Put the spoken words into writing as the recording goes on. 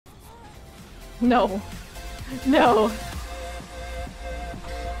No. No.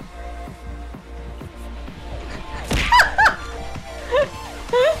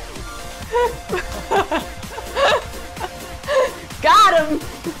 Got him!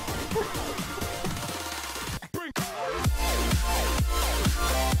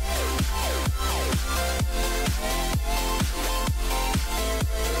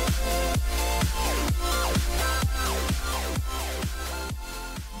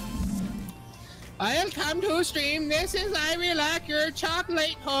 Welcome to stream. This is Eillax, your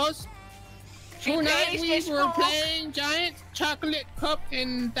chocolate host. Tonight we were playing giant chocolate cup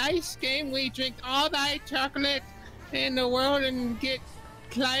and dice game. We drink all thy chocolate in the world and get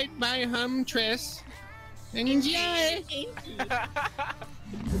Clyde by Humtress. Enjoy!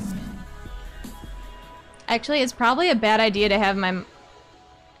 Actually, it's probably a bad idea to have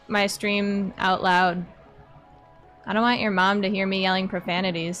my stream out loud. I don't want your mom to hear me yelling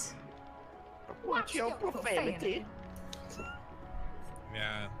profanities. What's your profanity?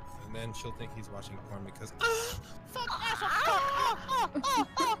 Yeah, and then she'll think he's watching porn because.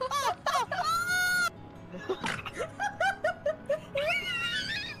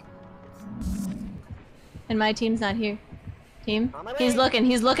 And my team's not here. Team? He's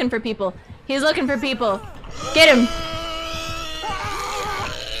looking for people. He's looking for people. Get him!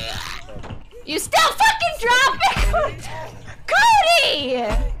 You still fucking dropping! Cody!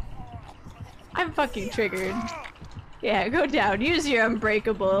 I'm fucking triggered. Yeah, go down. Use your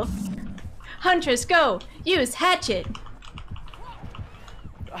unbreakable. Huntress, go! Use hatchet!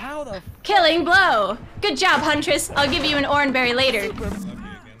 How the Killing blow! Good job, Huntress! I'll give you an oranberry later.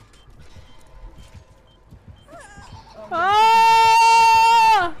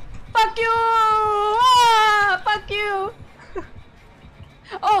 Oh! Fuck you! Ah! Fuck you!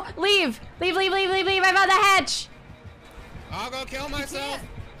 Oh, leave! Leave, leave, leave, leave, leave! I'm on the hatch! I'll go kill myself!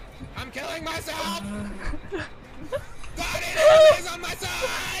 I'm killing myself! God, it is on my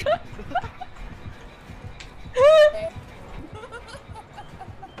side!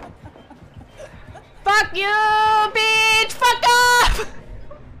 Fuck you, bitch! Fuck off!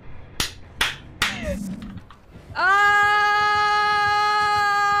 Ah,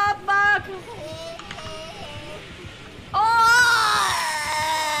 fuck! Oh!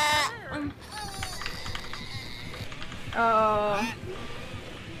 Oh.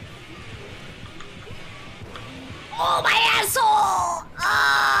 Oh, my asshole! Ah!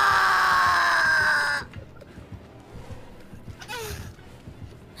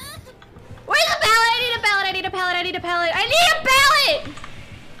 Where's the ballot? I need a ballot! I need a ballot! I need a ballot! I need a ballot!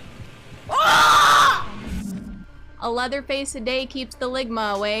 Oh! A Leatherface a day keeps the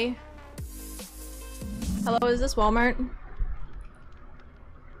ligma away. Hello, is this Walmart?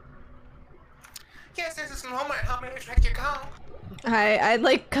 Yes, this is Walmart. How may I direct your call? Hi, I'd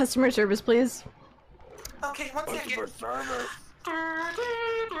like customer service, please. Okay, one second.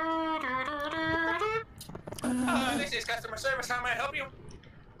 This is customer service. How may I help you?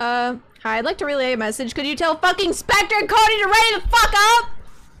 Hi, I'd like to relay a message. Could you tell fucking Spectre and Cody to ready the fuck up?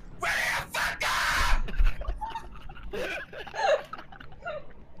 Ready the fuck up!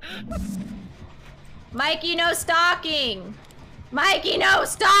 Mikey, no stalking! Mikey, no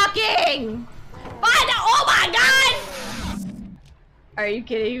stalking! Oh my god! Are you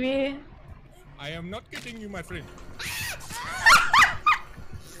kidding me? I am not kidding you, my friend.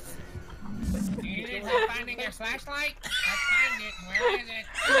 You need help finding your flashlight? Let's find it. Where is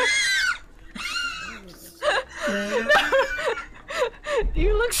it?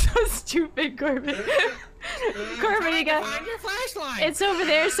 You look so stupid, Khorbin. Khorbin, you got. Find your flashlight. It's over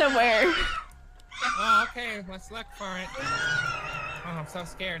there somewhere. Oh, okay. Let's look for it. Oh, I'm so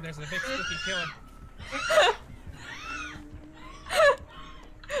scared. There's a big spooky killer.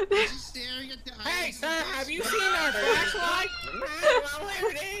 Hey, sir, have you seen our flashlight? I don't know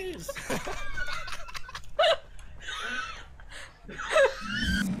where it is.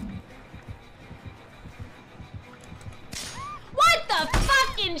 What the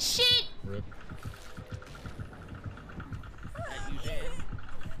fucking shit? Rip.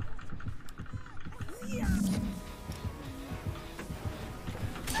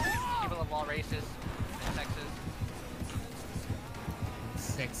 people of all races and sexes?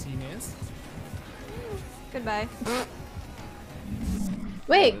 Sexiness. Goodbye.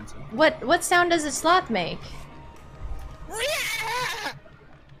 Wait, what sound does a sloth make?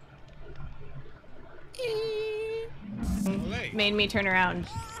 Made me turn around.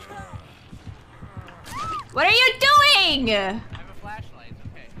 What are you doing? I have a flashlight, it's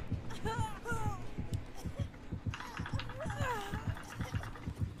okay.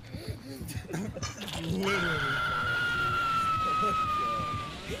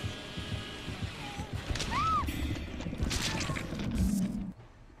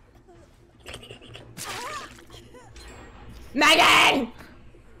 Megan!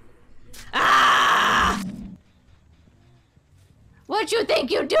 Ah! What you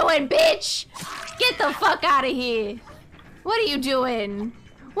think you doing, bitch? Get the fuck out of here. What are you doing?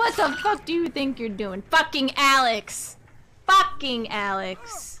 What the fuck do you think you're doing? Fucking Eillax. Fucking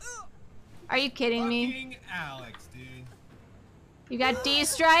Eillax. Are you kidding me? Fucking Eillax, dude. You got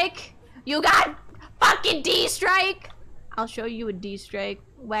D-strike? You got fucking D-strike? I'll show you a D-strike.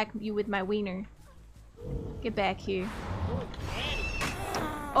 Whack you with my wiener. Get back here.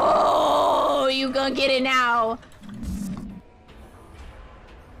 Oh, you gonna get it now.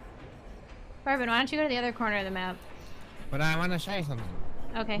 Khorbin, why don't you go to the other corner of the map? But I want to show you something.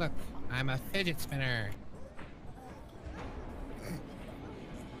 Okay. Look, I'm a fidget spinner.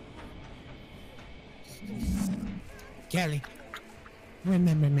 Kelly,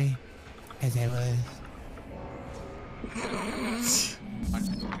 remember me as I was.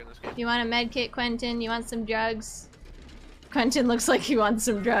 You want a med kit, Quentin? You want some drugs? Quentin looks like he wants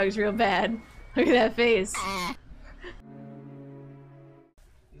some drugs real bad. Look at that face.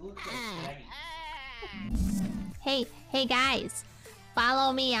 Hey guys,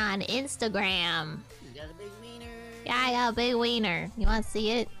 follow me on Instagram. You got a big wiener. Yeah, I got a big wiener. You wanna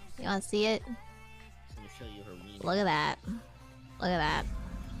see it? You wanna see it? Just gonna show you her wiener. Look at that. Look at that.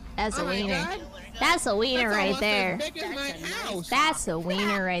 That's a Oh my wiener. God. That's a wiener That's right almost there. as big as my house. That's a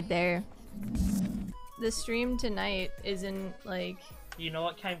wiener right there. The stream tonight isn't like... You know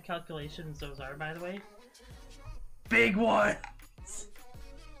what kind of calculations those are, by the way? Big one!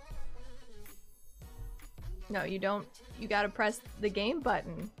 No, you don't. You gotta press the game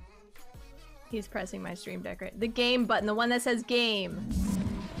button. He's pressing my stream deck right. The game button, the one that says game.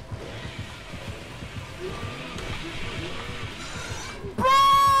 Bro,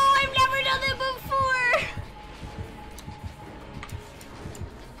 I've never done that before!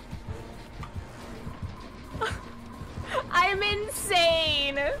 I'm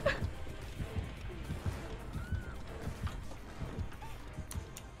insane!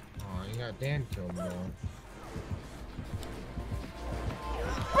 Oh, you got Dan killed, bro.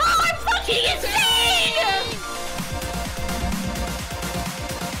 Bro, I'm fucking insane!